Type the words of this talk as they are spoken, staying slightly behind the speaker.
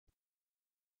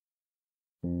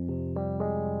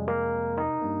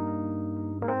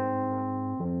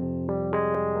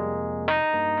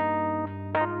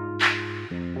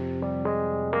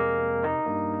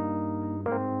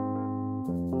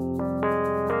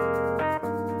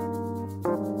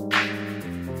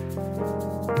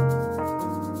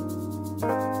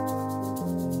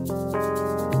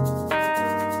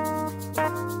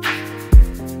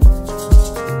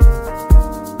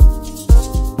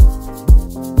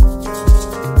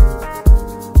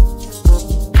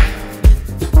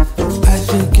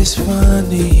It's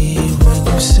funny when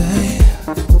you say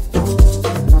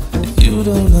you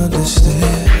don't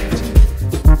understand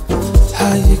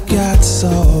how you got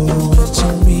so into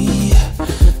me,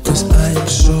 'cause I am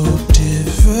so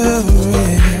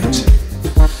different,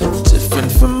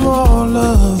 different from all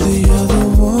of the other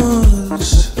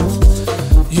ones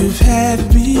you've had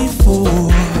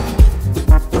before.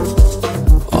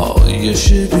 All you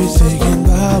should be thinking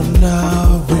about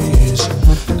now is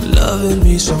loving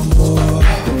me some more.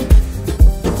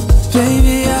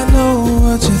 Baby, I know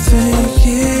what you're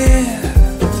thinking.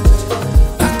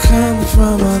 I come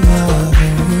from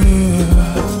another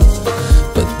world,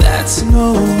 but that's no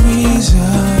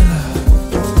reason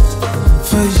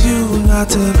for you not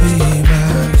to be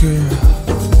my girl.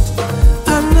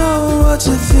 I know what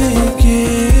you're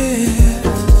thinking.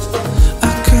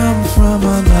 I come from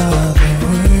another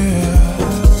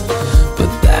world,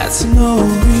 but that's no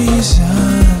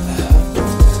reason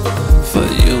for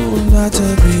you not to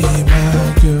be my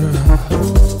girl.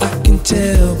 I can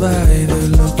tell by the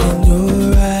look in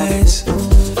your eyes,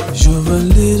 you're a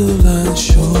little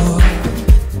unsure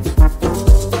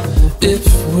if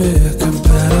we're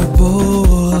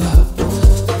compatible,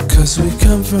 'cause we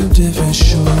come from different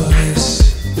shores.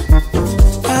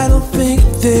 I don't think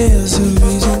there's a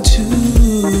reason to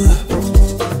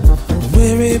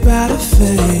worry about a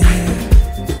thing.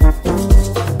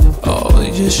 All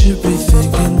you should be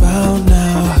thinking about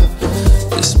now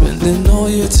is spending all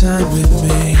your time with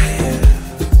me.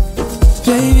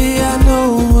 Baby, I know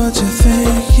what you're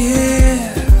thinking.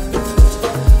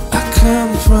 I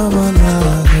come from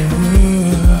another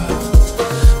world,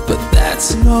 but that's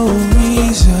no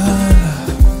reason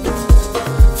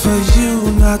for you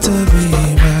not to be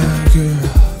my girl.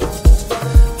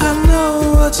 I know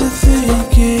what you're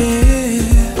thinking.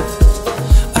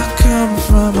 I come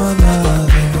from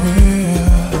another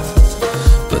world,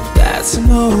 but that's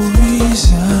no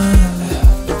reason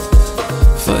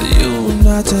for you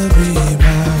not to be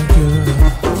my girl.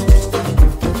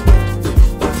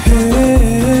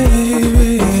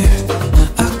 Hey,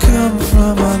 I come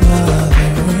from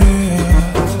another world,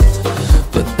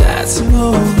 but that's no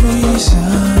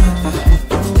reason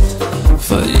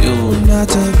for you not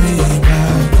to be my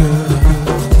girl.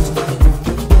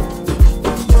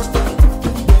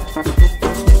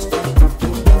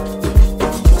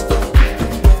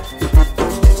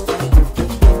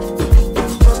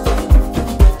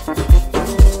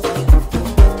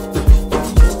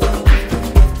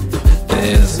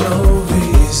 There's no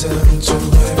reason to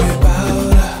worry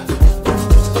about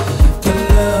the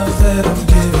love that I'm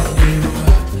giving you.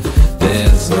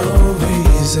 There's no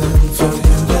reason for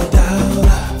you to doubt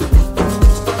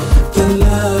the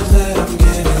love that I'm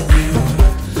giving you.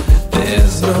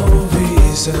 There's no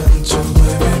reason to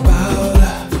worry about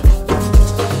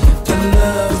the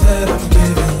love that I'm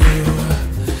giving you.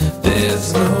 There's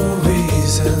no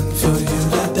reason for you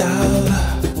to doubt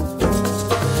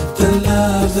the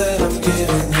love that I'm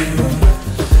giving you.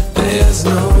 There's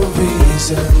no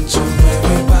reason to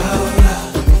worry about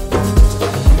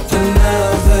the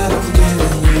love that I'm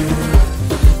giving you.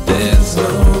 There's no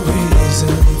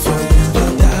reason for you to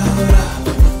doubt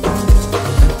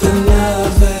the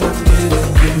love that I'm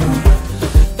giving you.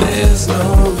 There's no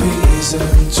reason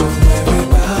to worry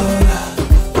about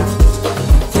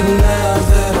the love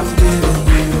that I'm giving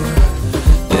you.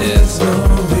 There's no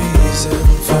reason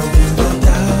for you to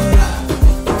doubt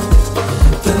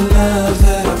the love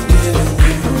that I'm giving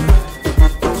you.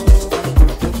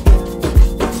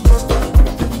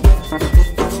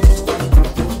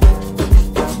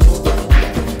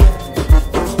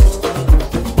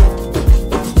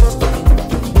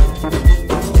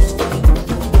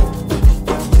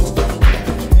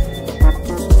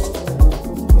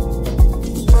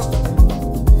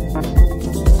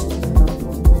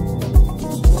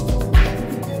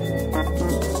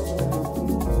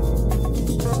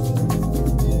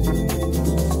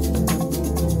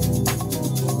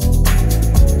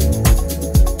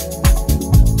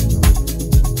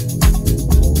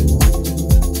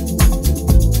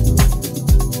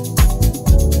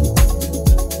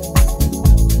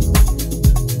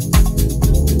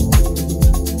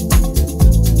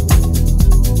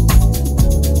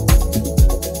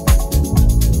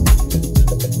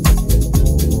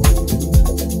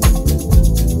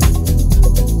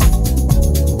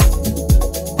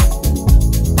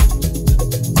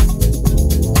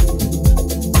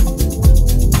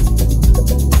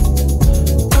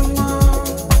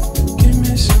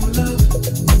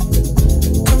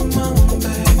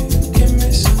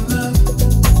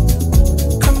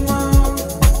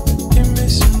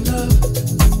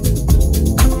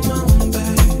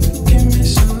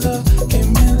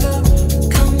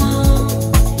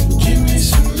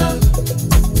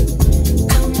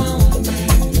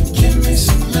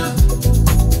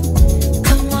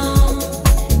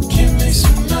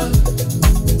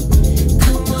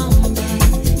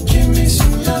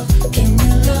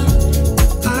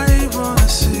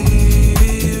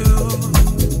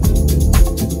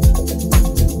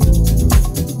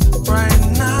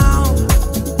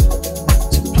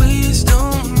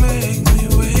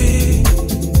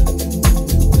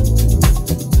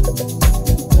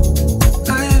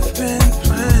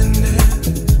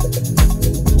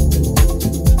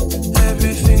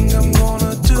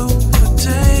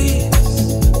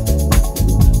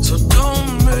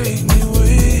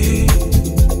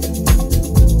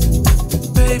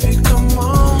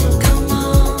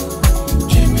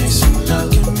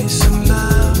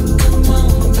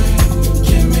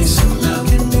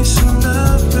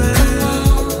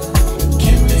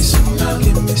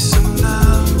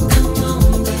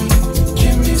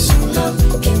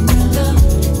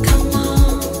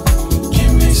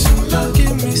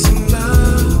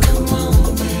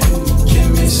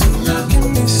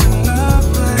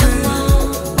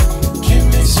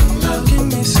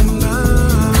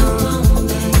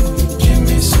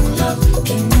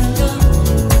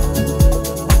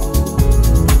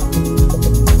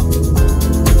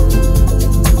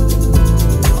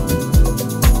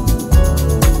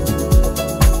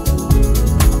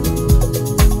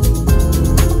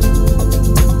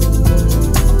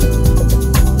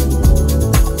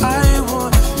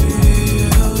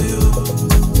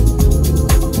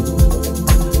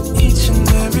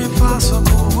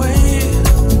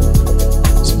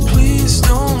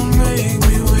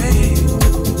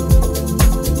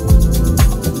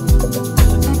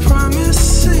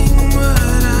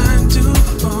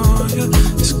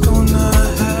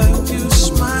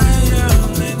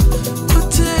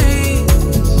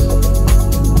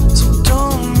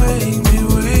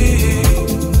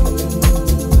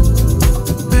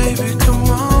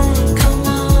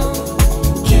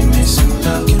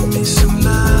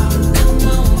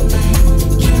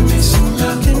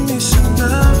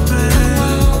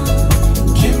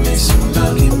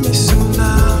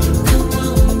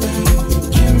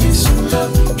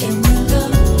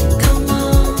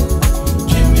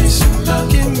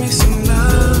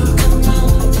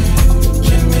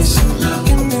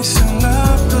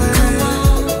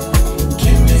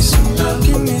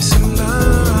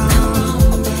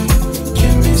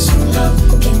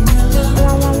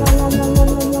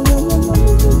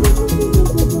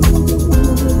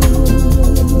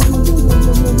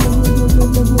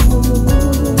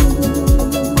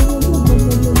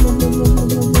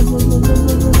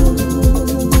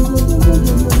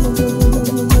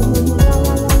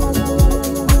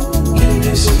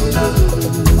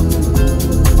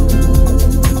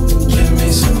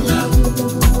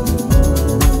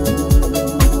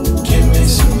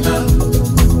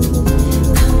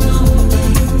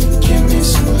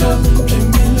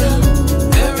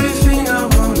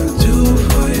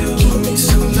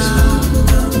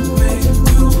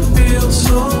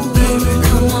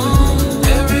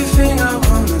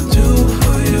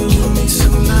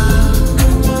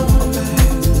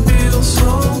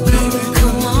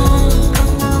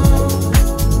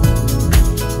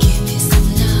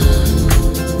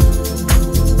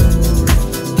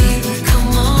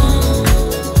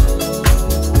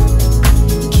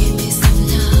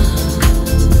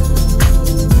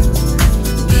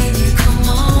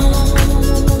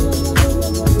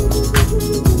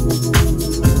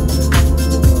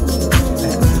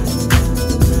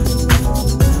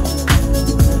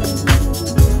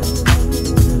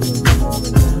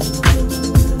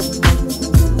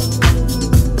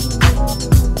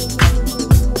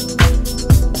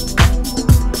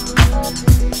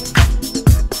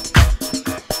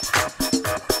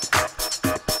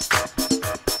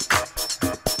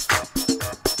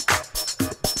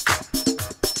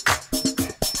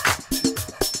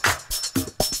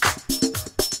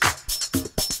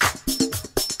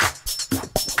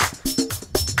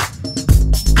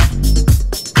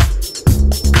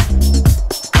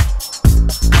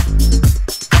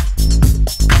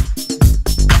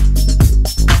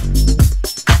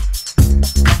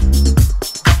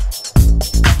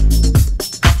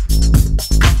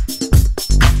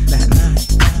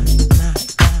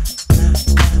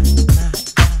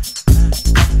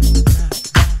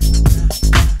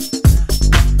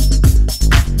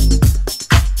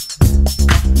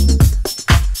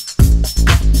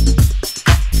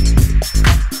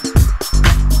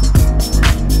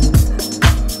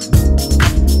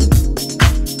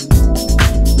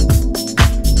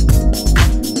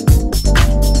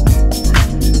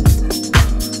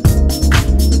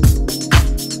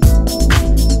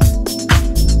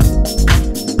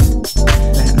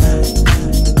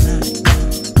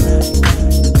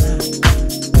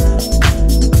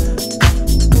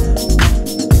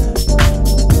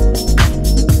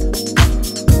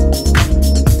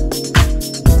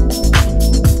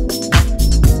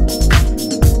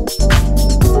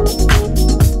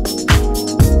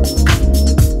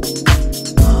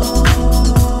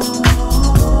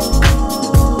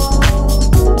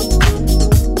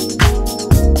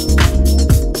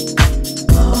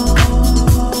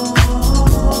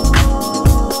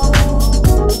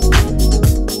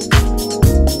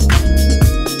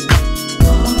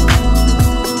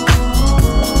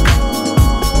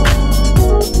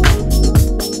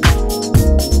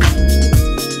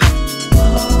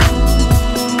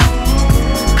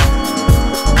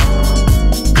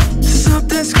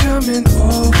 taken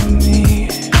over me.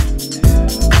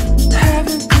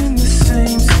 Haven't been the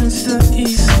same since the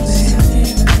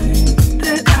evening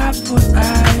that I put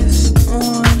eyes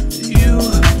on you.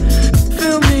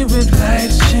 Fill me with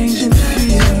life-changing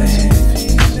feelings.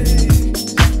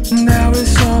 Now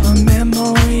it's all a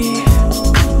memory.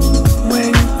 Where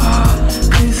you are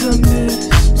is a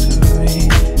mystery.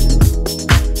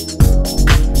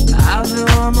 I'll do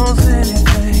almost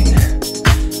anything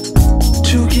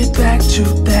to get back to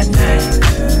that night.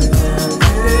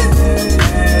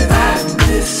 I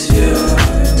miss you.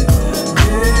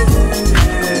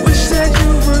 Wish that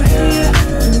you were here.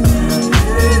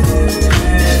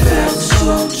 It felt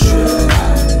so true,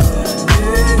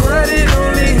 but it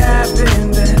only happened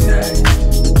that night.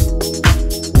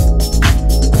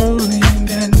 Only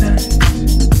that night.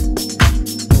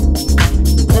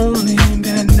 Only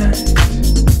that night.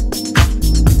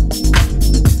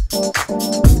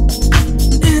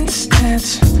 Instant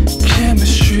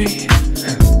chemistry,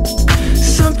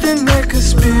 something like a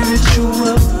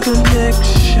spiritual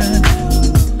connection.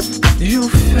 You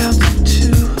felt it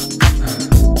too.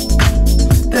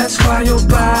 That's why your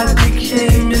body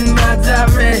came in my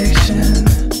direction.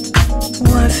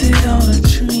 Was it all a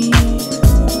dream?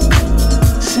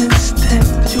 Since then,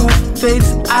 your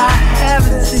face I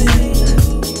haven't seen.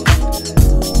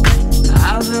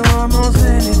 I'll do almost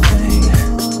anything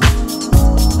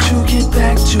to get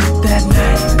back to that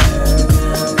night.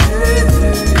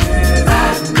 I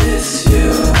miss you.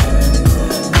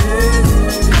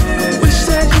 Wish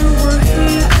that you were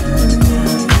here.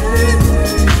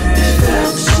 It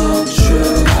felt so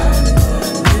true,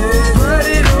 but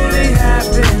it only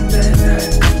happened that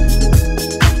night.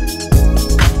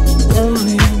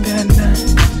 Only that night.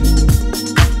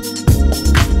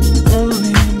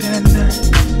 Only that night.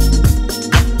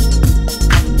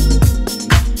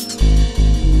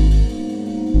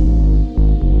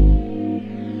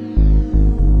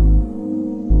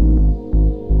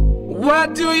 Why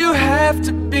do you have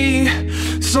to be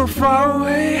so far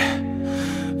away?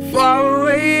 Far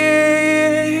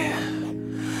away.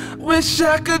 Wish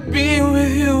I could be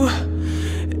with you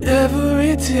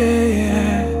every day.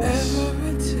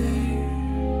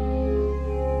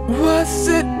 Was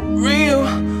it real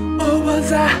or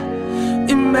was I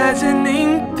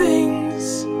imagining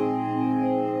things?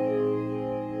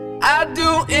 I'd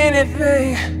do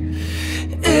anything,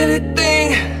 anything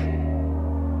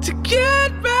to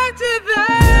get back to that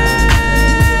night.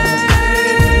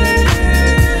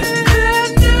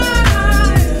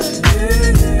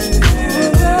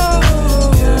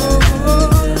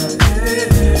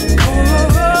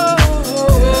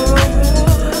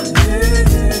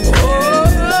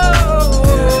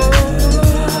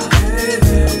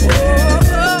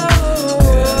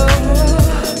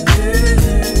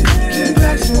 Get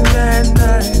back to that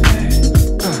night.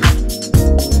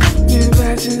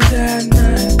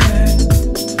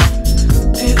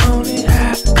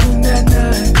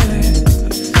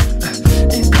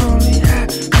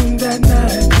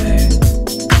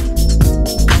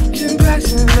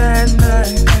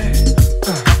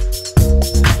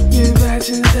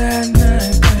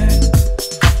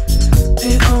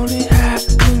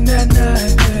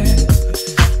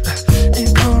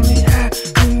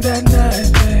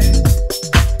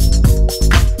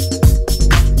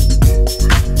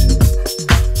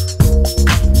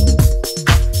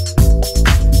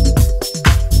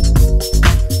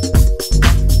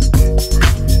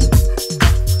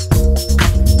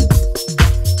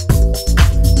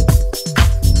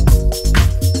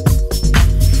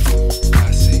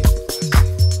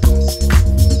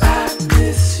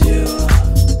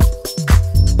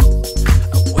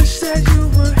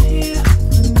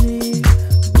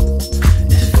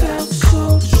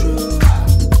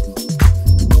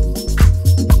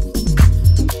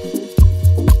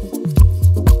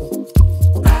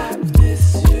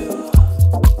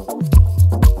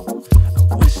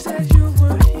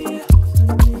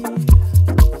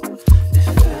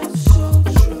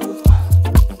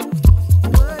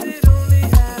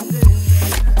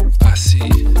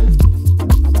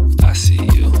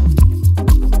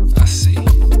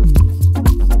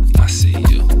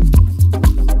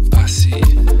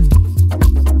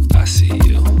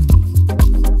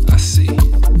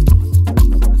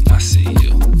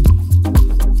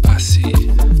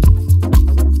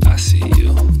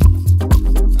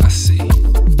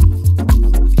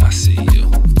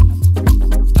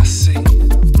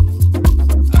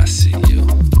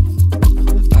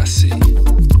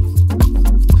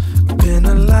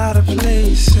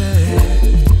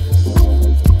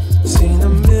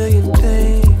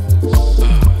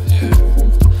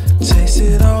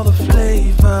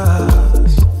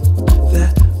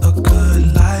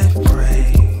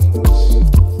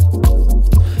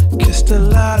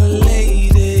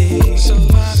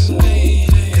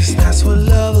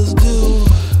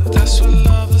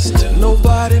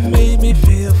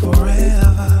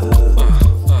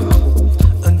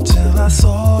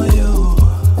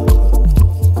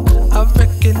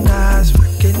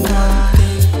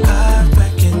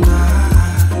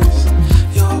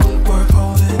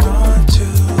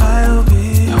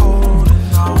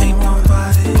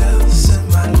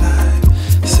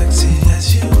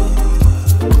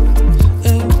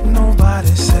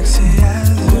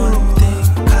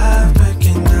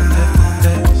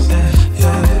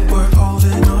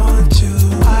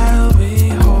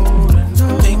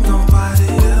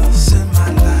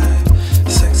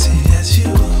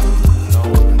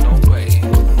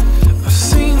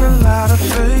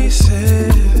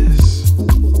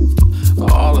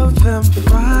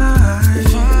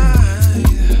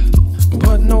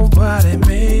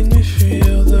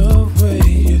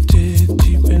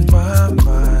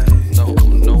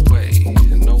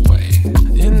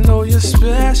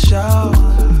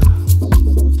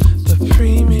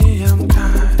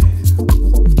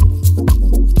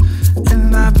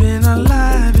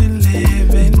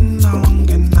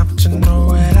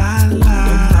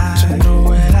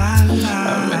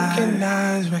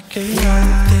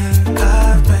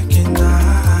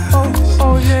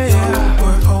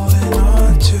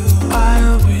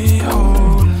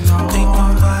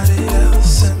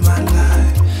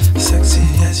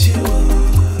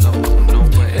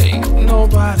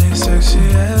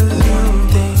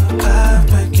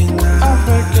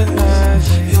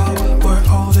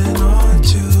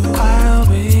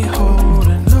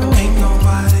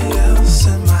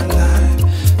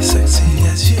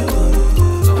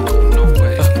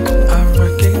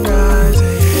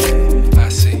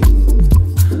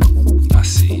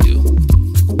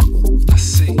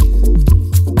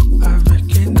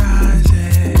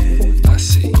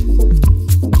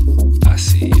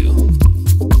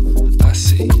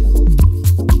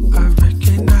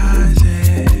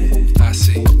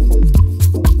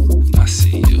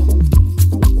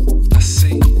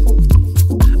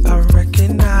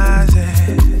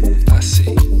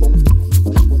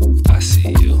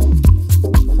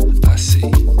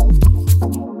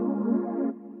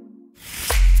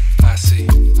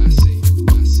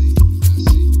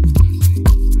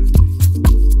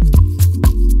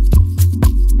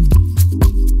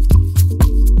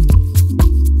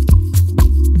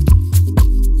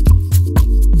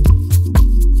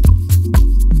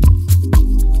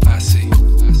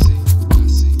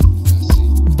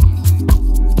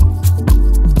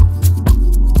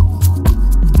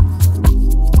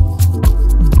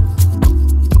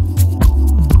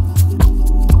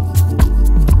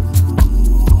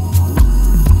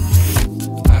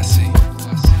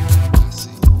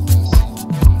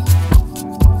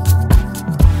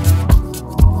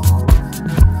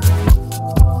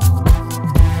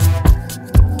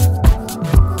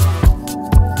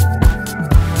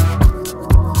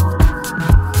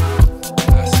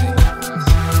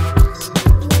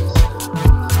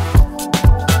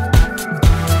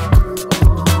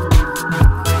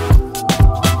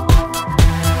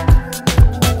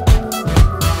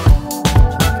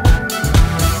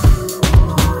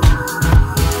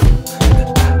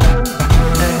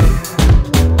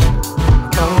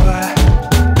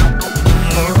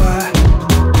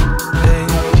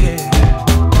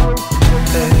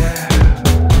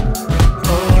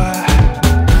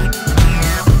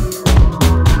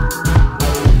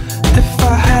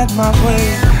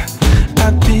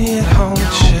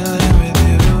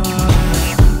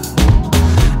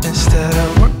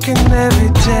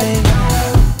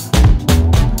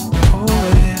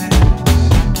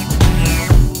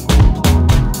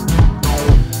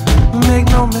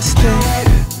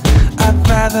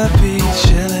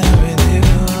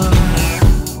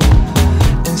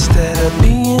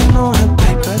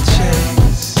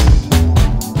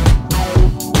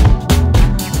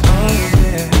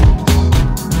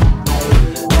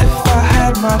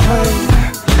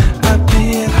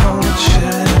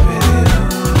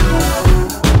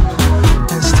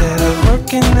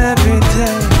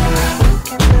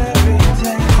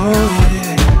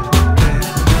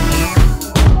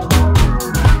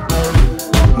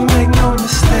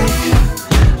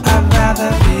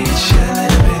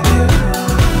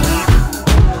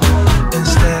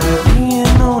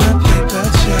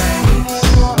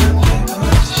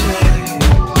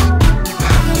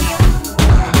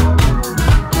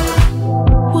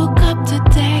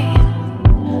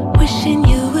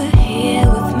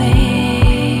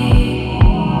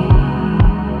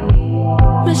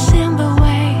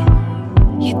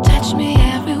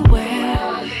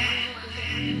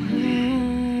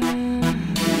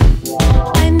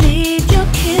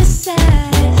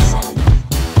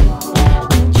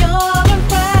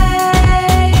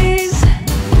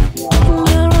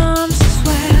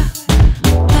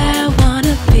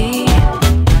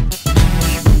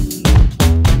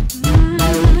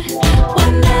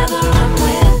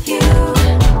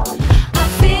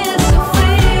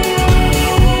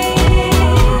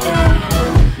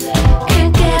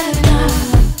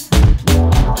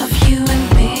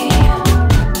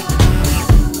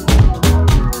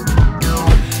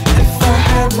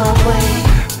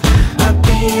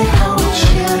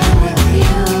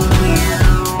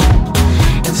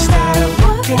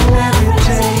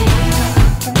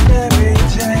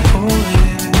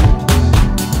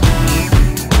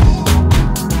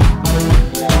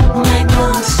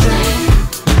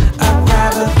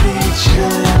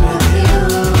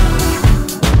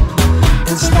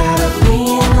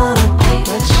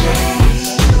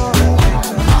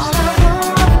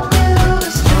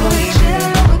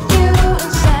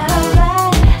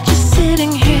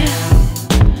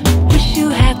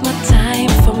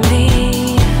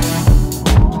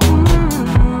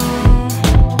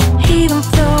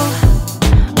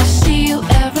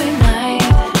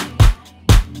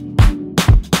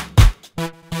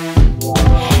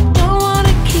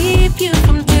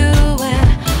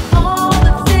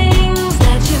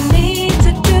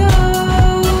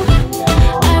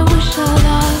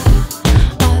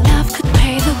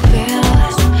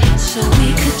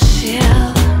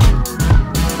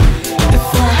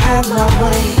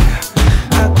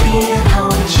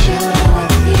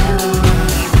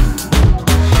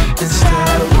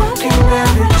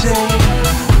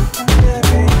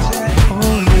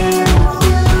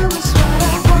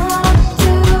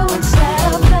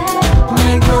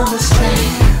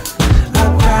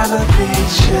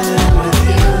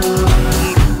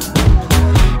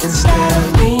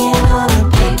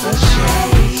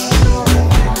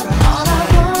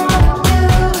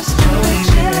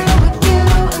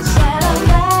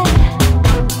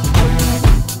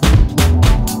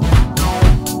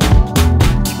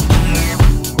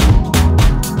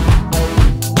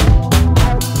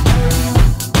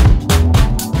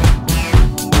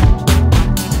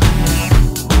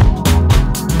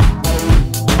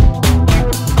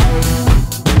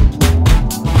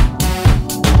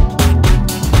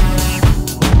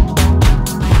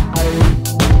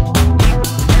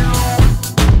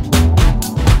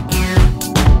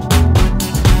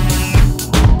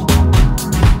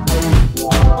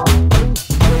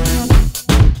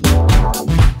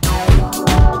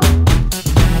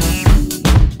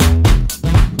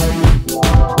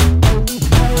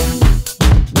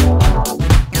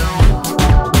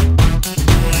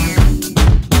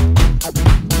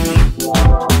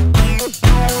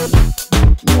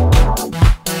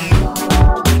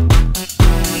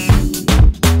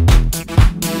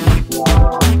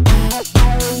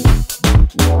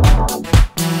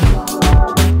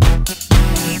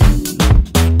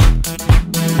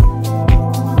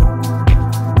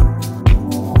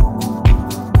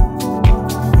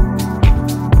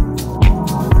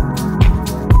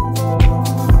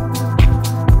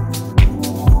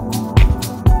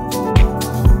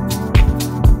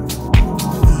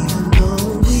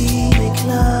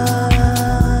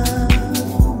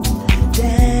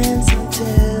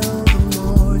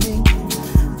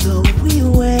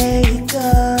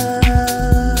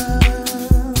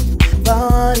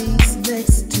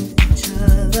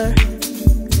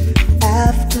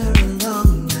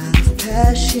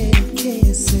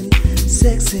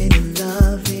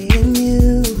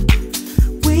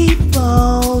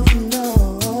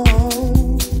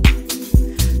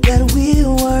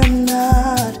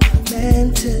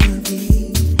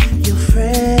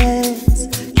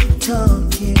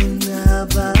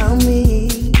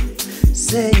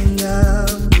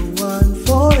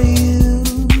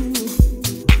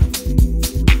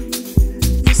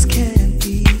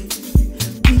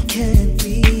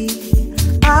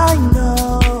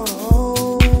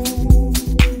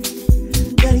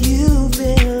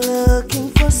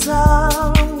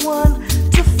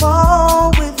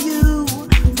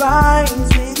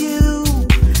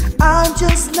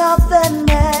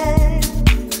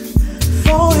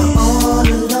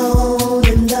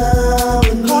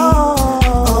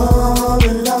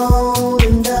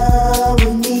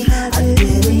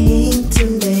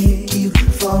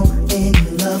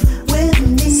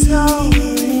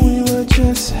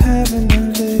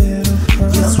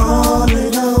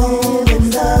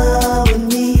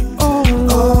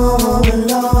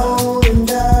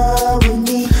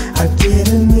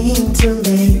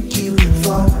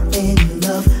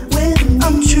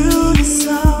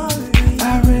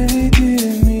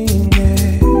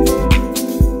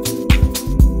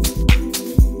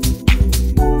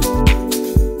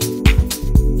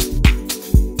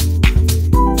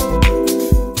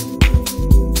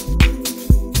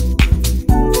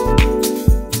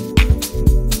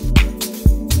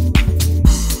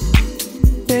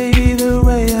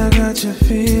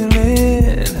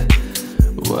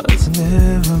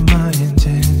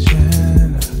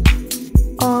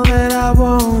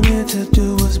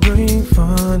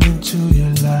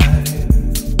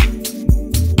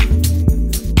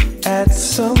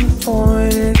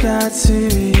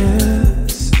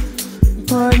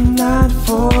 not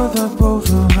for the both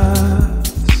of us.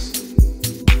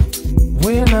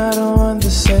 We're not on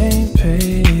the same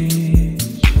page.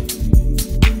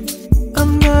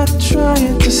 I'm not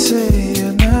trying to say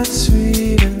you're not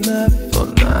sweet enough, or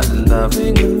not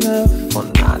loving enough, or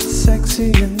not sexy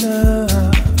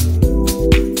enough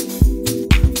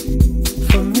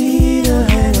for me to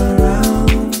hang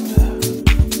around.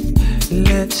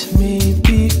 Let me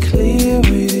be clear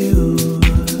with you,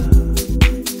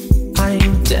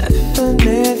 I'm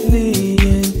definitely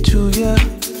into you,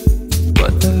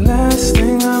 but the last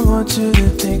thing I want you to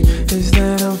think is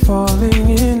that I'm falling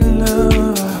in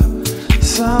love.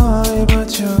 Sorry,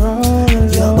 but you're all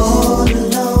alone. You're all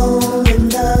alone in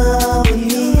love with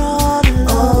me. All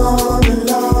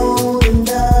alone in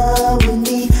love with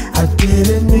me. I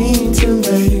didn't mean to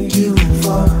make you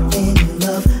fall in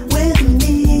love with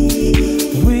me.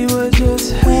 We were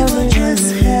just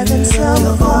having some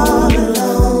You're all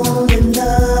alone in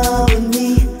love with me.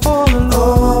 All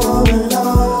alone in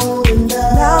love.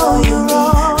 Now you're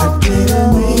wrong. I didn't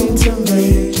mean to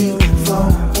make you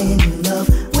fall. In love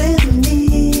with me.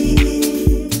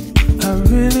 I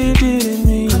really didn't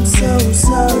mean I'm so it.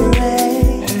 sorry.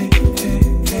 Hey,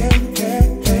 hey, hey,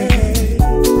 hey.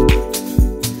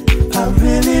 I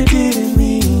really didn't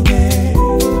mean it.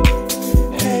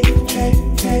 Hey, hey,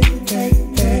 hey, hey,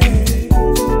 hey.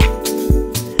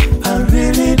 I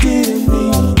really didn't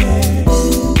mean it.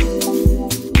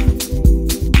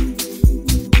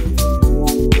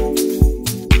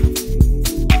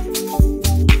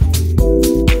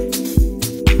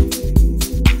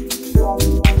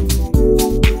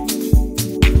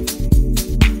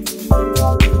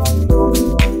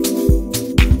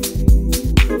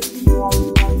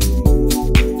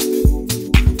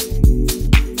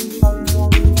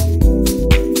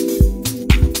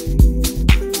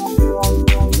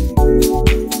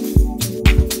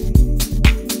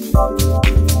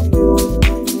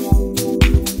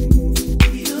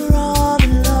 You're all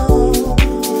alone.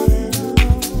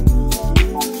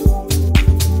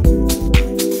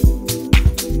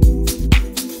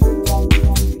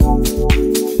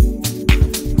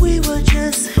 We were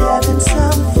just having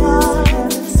some fun.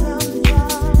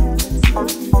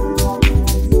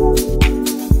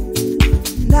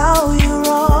 Now you're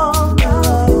all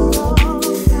alone.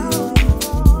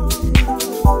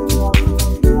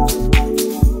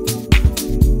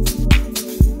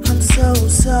 I'm so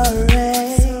sorry.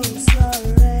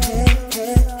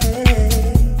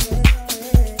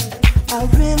 I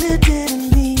really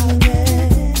didn't mean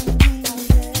it.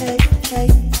 Hey, hey,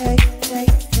 hey, hey,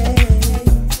 hey.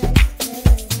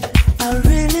 I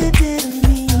really didn't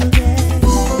mean it.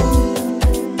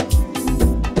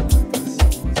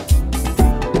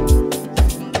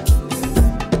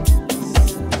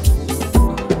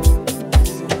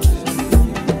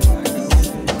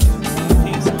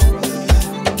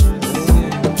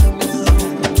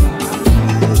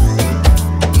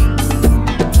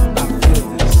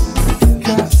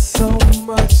 Got so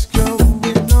much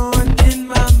going on in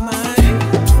my mind.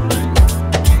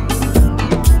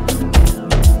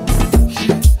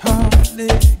 Can't hardly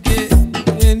get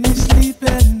any sleep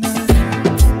at night.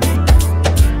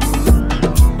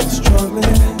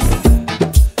 Struggling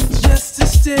just to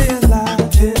stay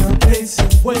alive in a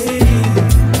basic way,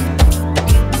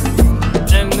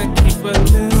 and to keep a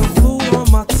little food on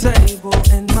my table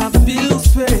and my bills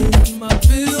paid. My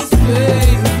bills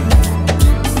paid.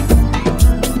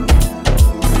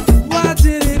 Why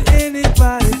didn't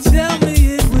anybody tell me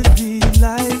it would be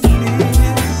like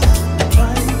this?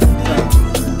 Like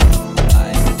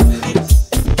this.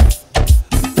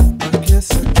 I guess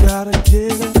I gotta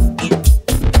get up,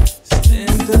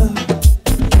 stand up,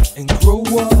 and grow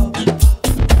up,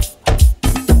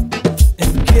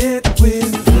 and get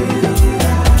with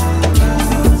reality.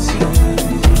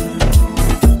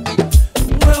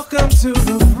 Welcome to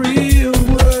the real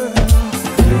world.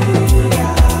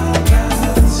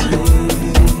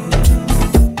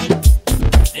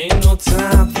 Ain't no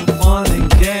time for fun and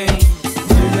games.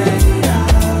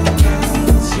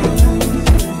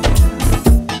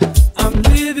 I'm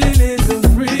living in the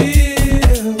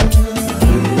real world.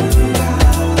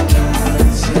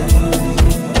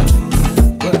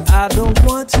 But I don't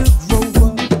want to grow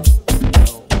up.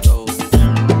 No, no.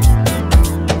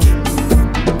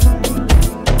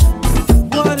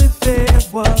 What if there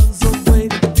was a way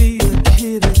to be a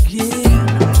kid again?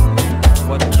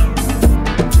 What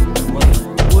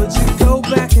would you go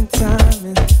back in time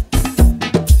and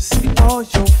see all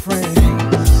your friends?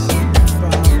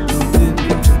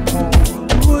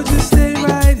 Would you stay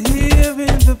right here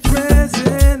in the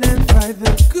present and fight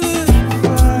the good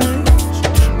fight?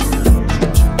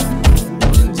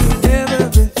 And do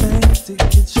everything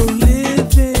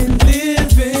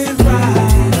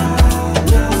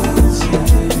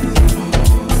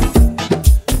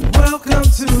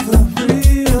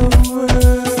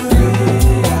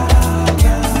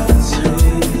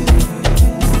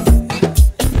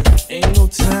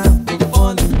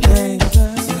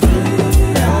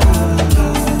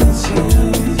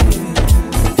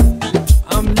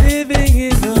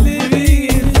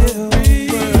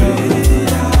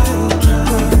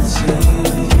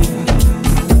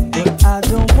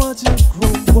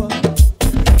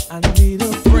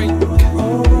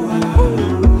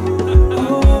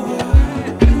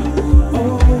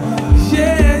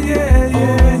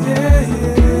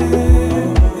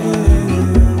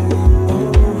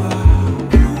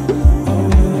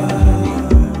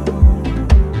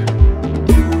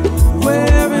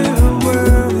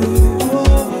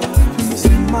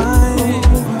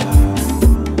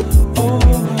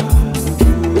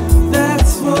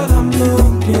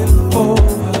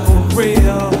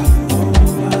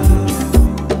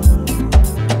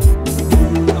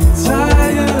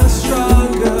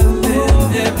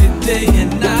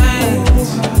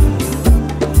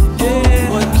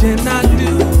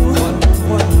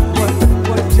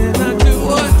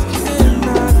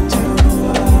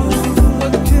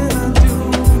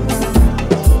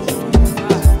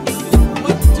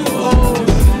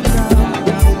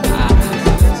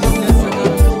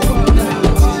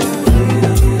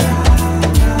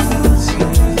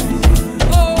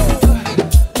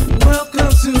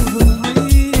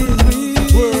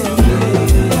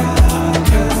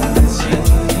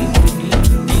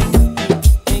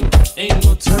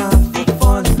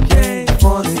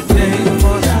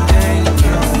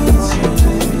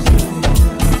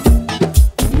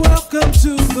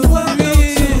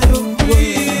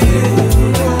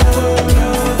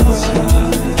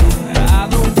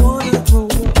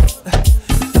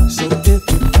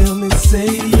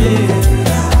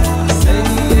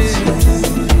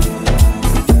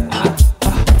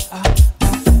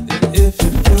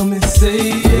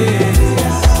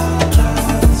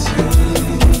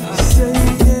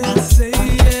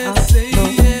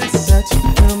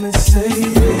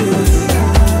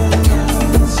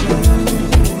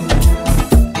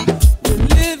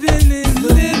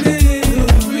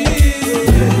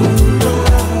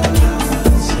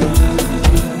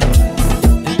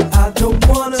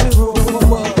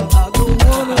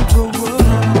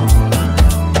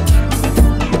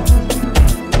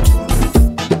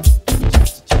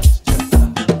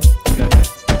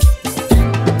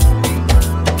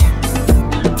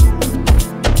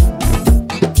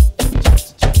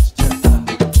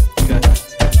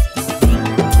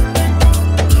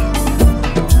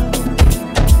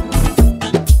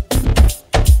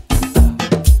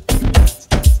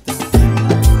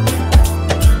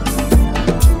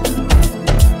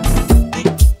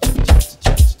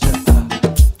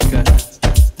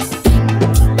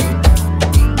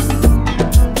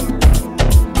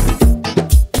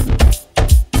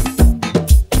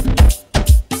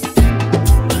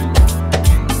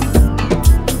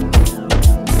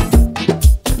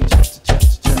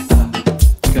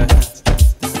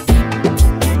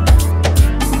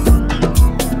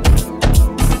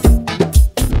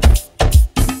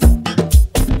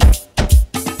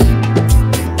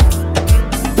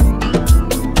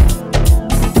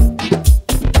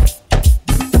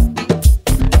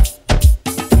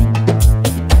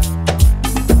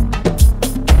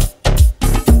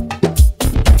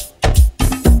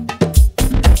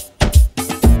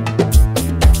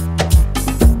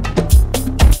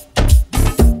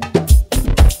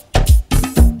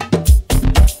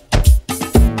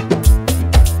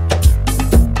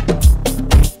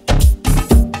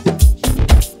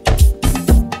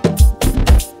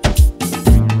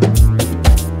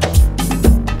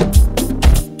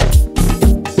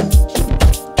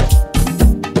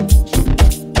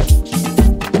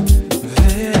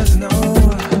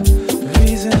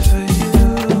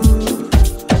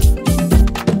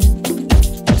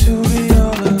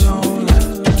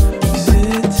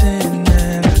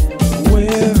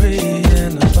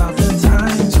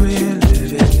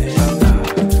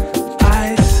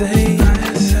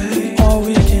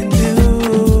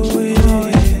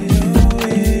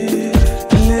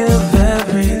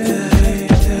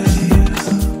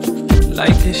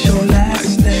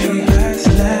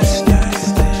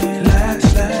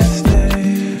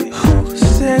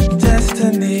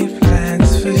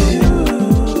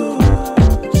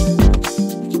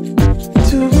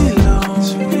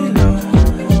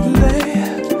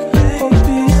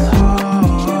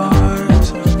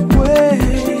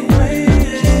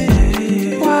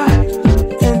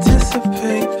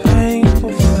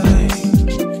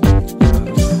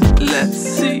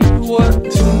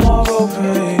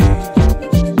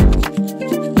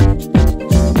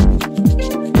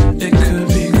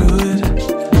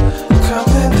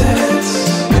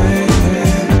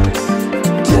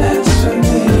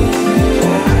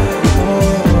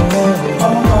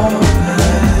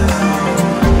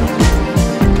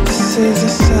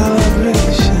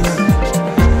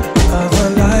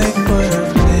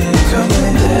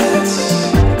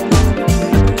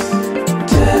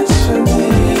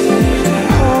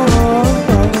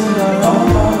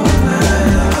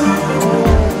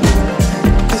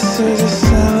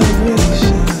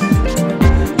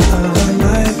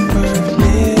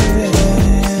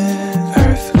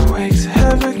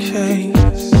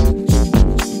hurricanes,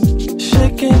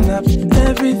 shaking up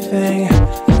everything,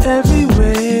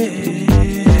 everywhere.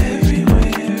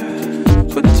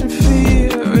 Putting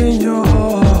fear in your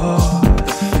heart,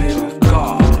 fear of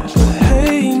God. But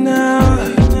hey now,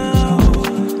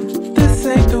 this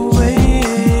ain't the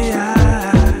way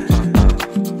I'm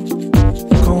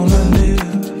gonna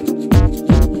live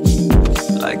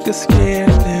like a scared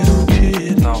little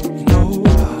kid. No.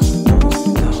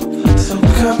 So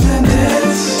come and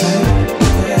dance,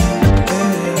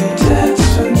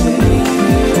 dance with me.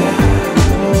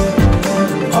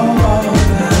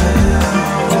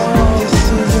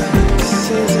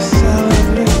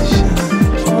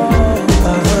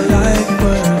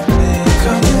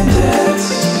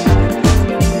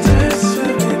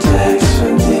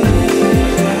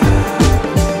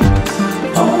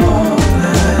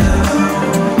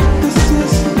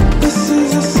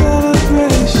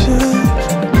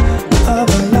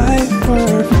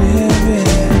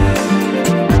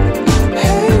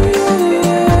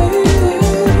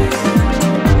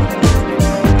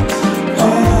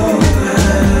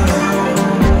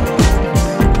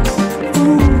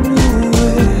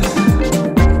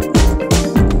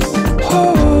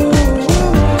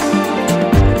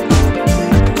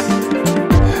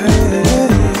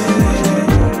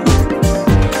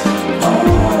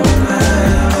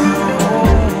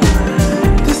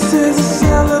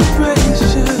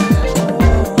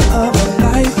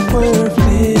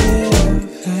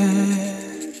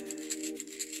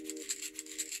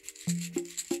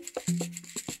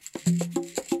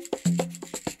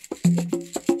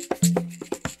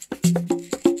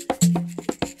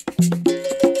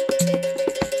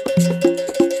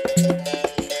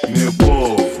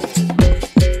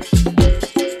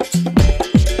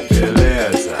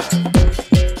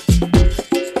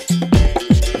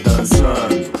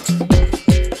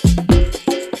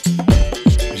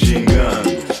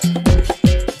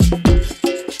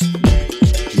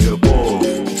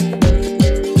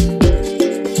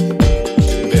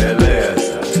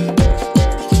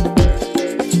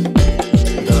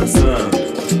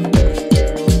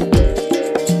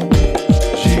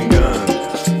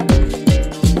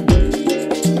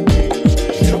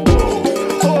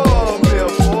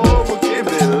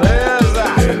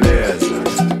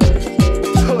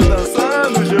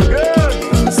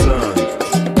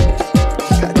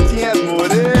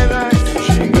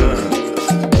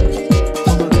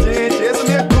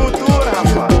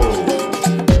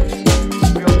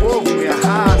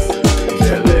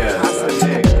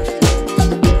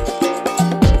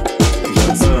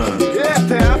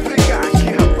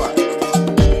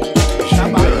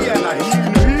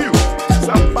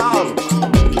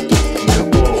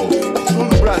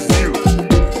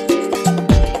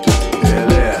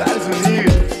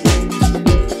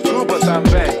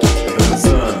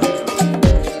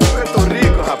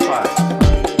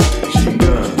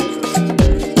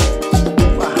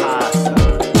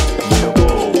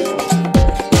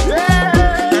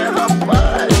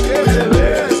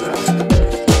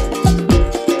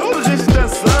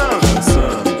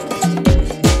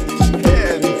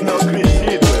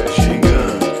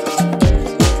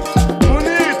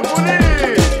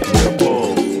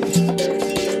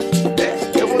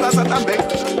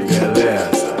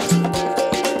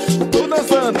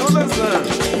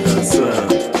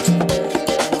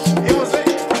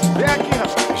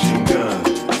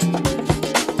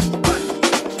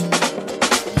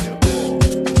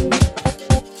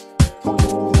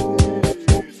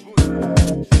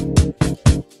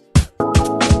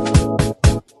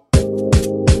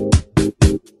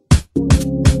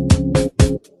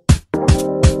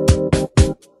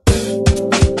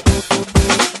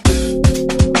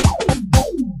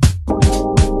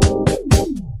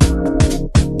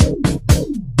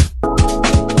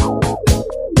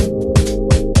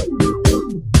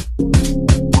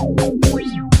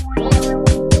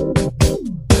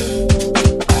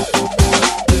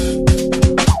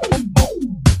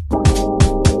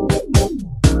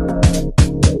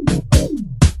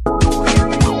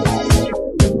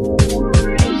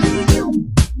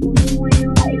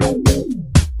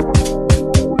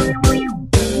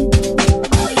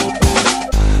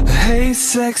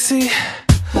 Sexy,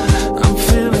 I'm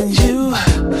feeling you.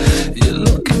 You're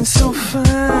looking so fine.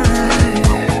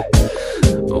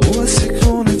 What's it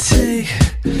gonna take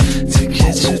to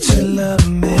get you to love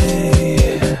me?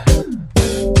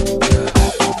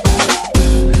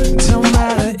 Don't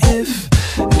matter if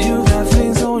you got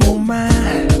things on your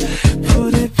mind,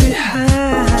 put it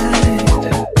behind.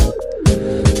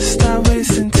 Stop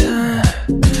wasting time,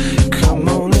 come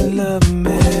on and love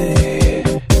me.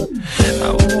 I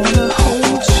wanna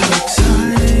hold you tight.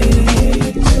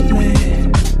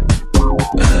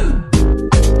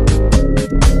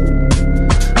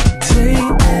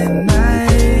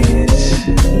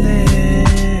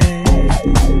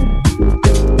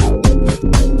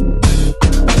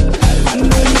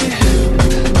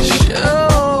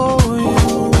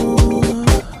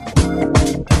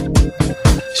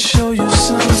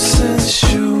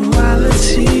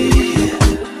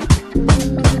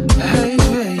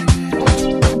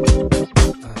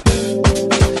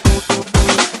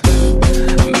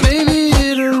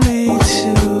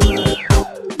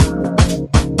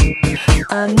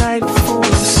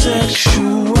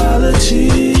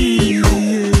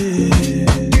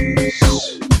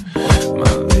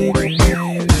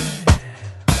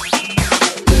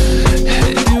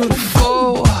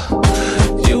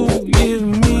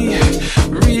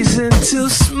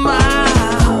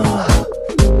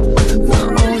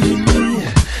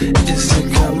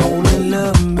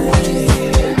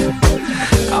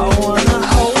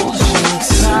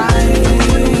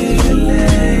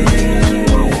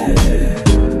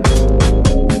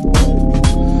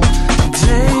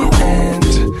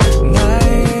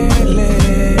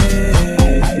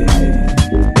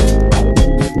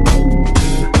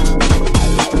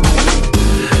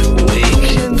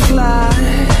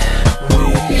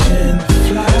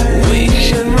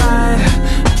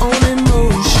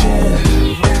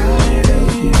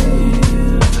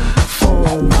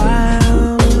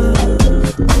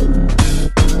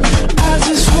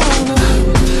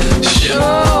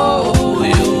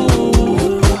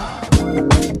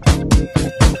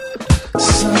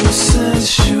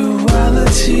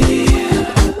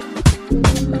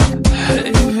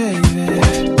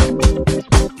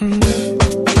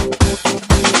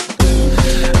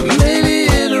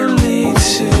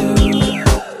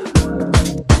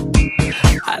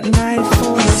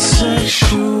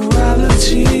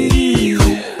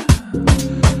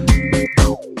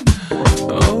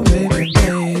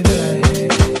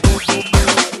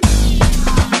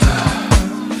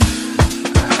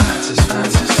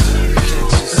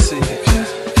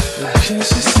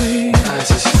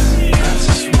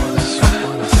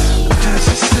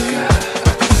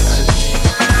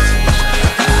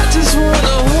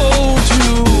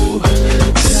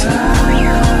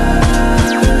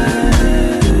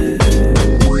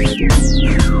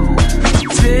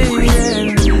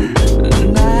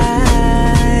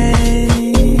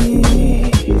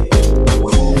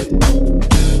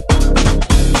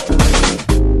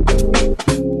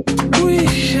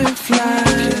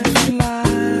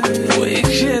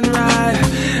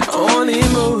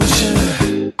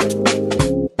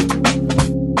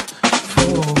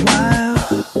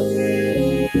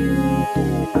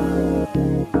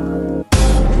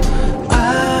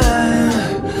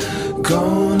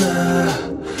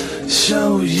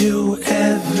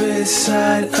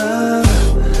 of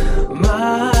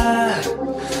my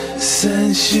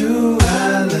sensuality,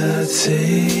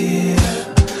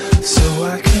 so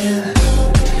I can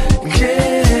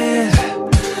get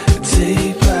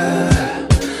deeper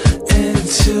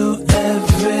into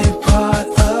every part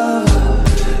of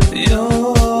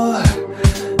your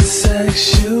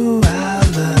sexuality.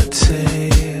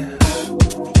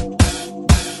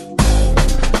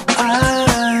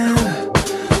 I'm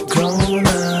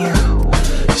gonna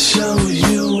show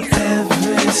you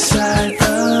every side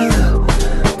of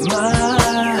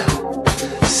my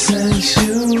sensuality,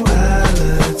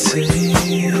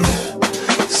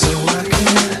 so I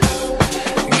can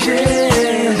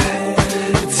get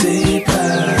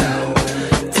deeper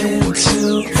into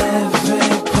every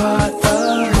part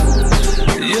of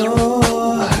your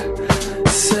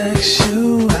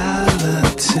sexuality.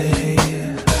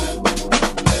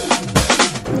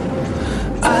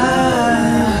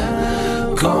 I'm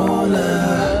gonna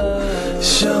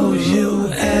show you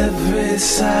every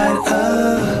side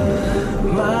of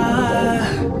my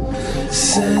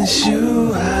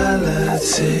sensuality,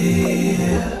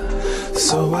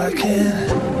 so I can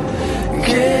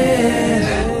get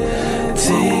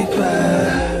deeper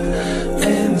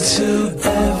into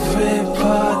every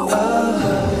part of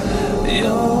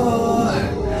your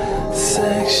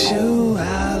sexuality.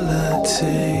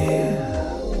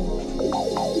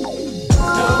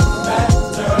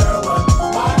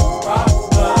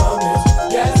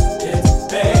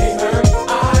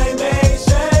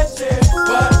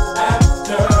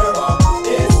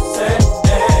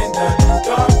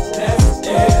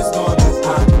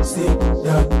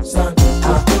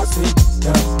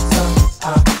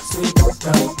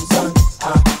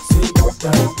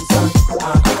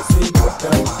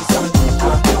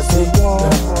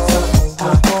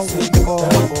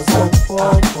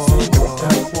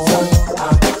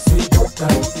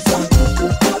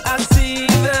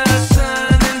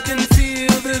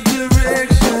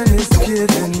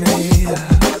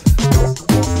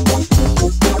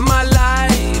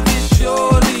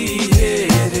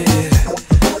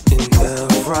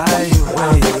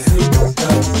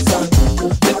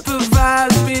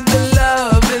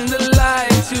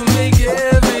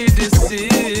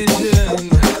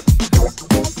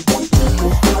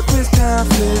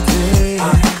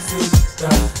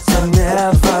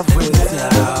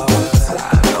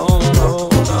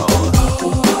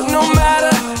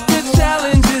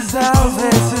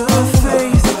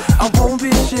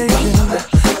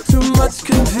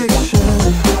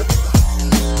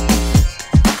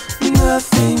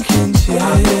 Nothing can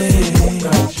change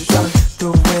the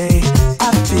way I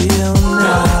feel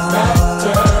now.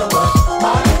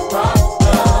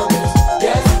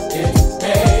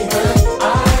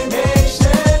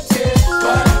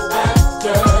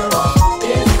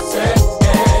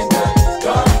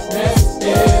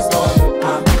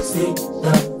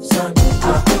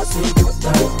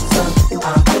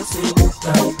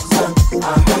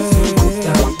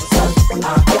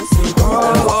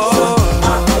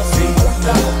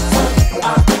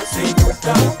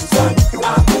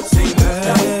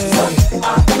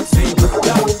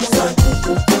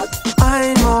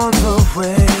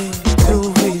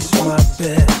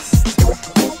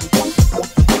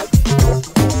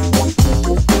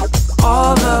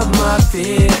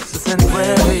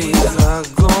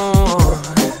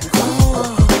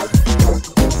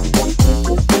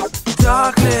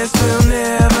 Darkness will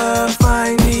never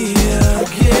find me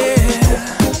again,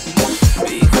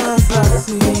 because I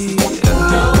see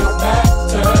no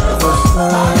matter the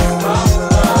sun.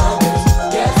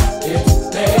 Yes, it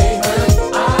may hurt,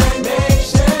 I may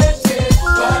shed it,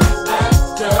 but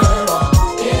after all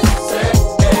it's said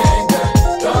and done,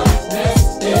 darkness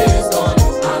is gone.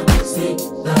 I see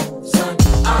the sun,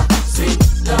 I see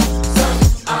the sun,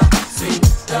 I see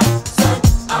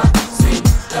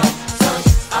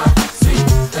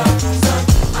the sun,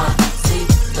 I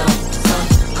see the sun,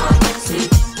 I see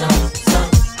the sun, I see the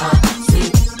sun, I see the sun, I see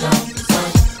the sun,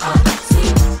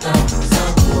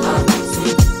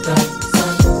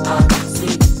 I see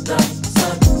the sun,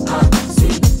 I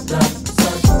see the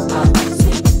sun, I see the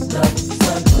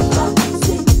sun, I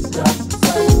see the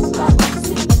sun, I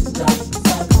see the sun,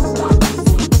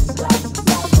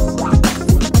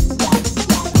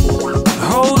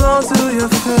 hold on to your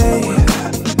faith,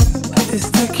 it's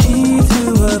the key to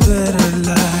a better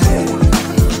life.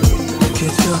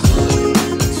 Get your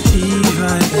cheese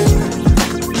right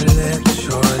and let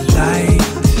your light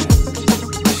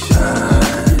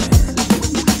shine.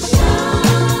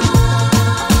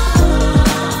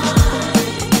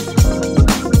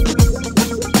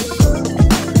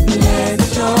 Let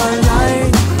your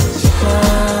light shine.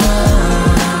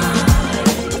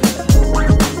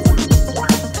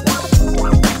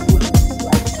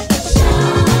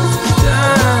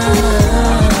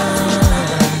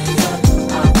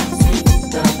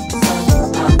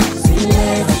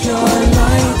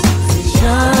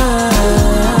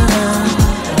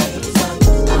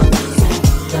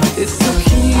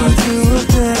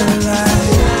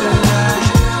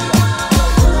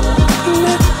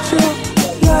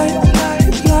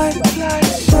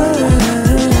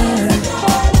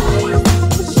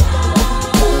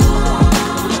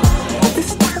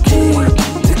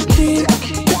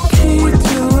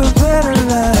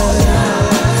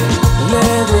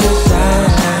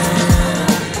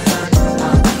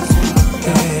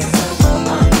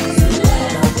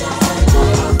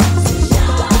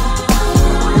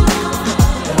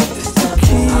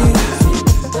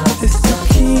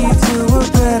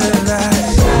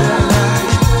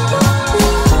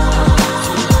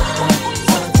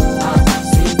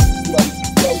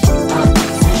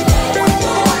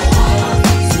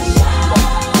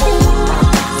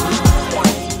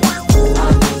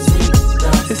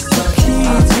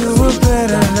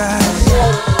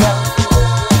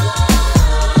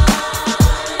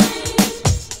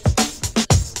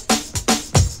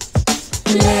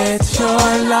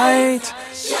 your light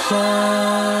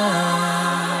shine.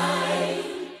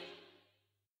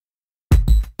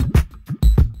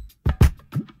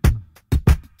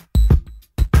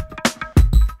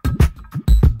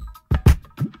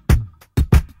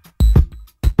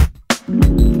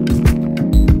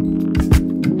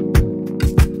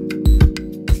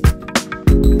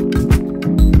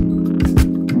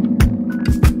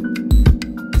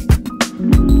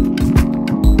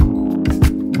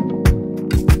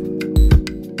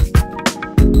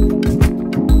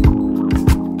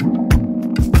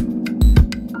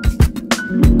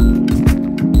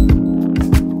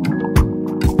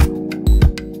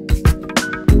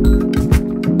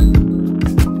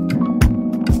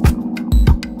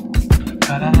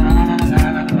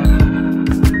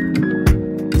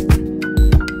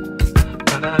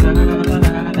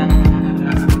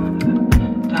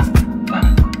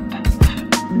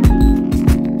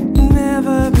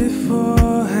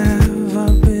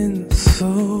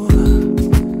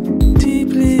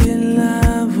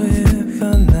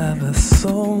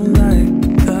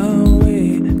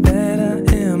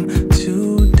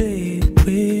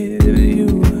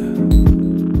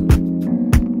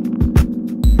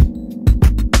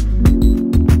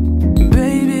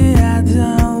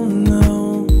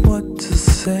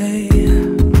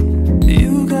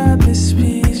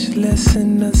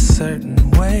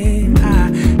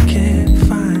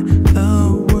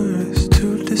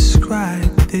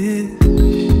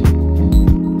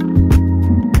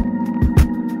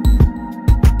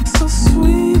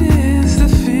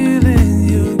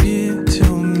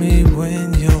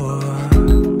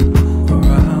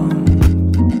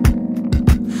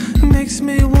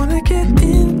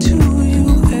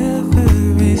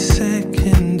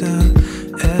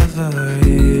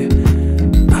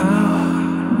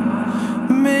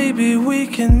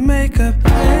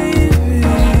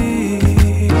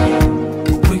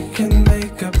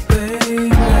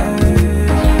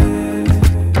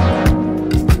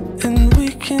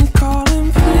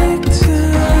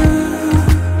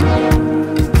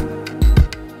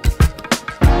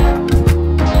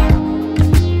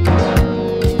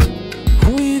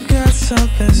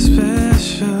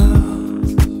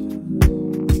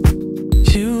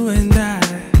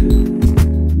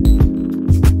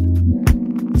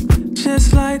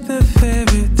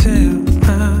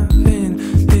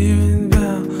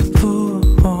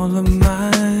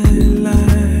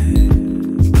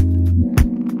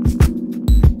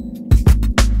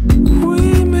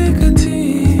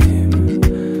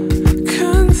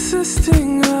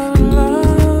 Consisting of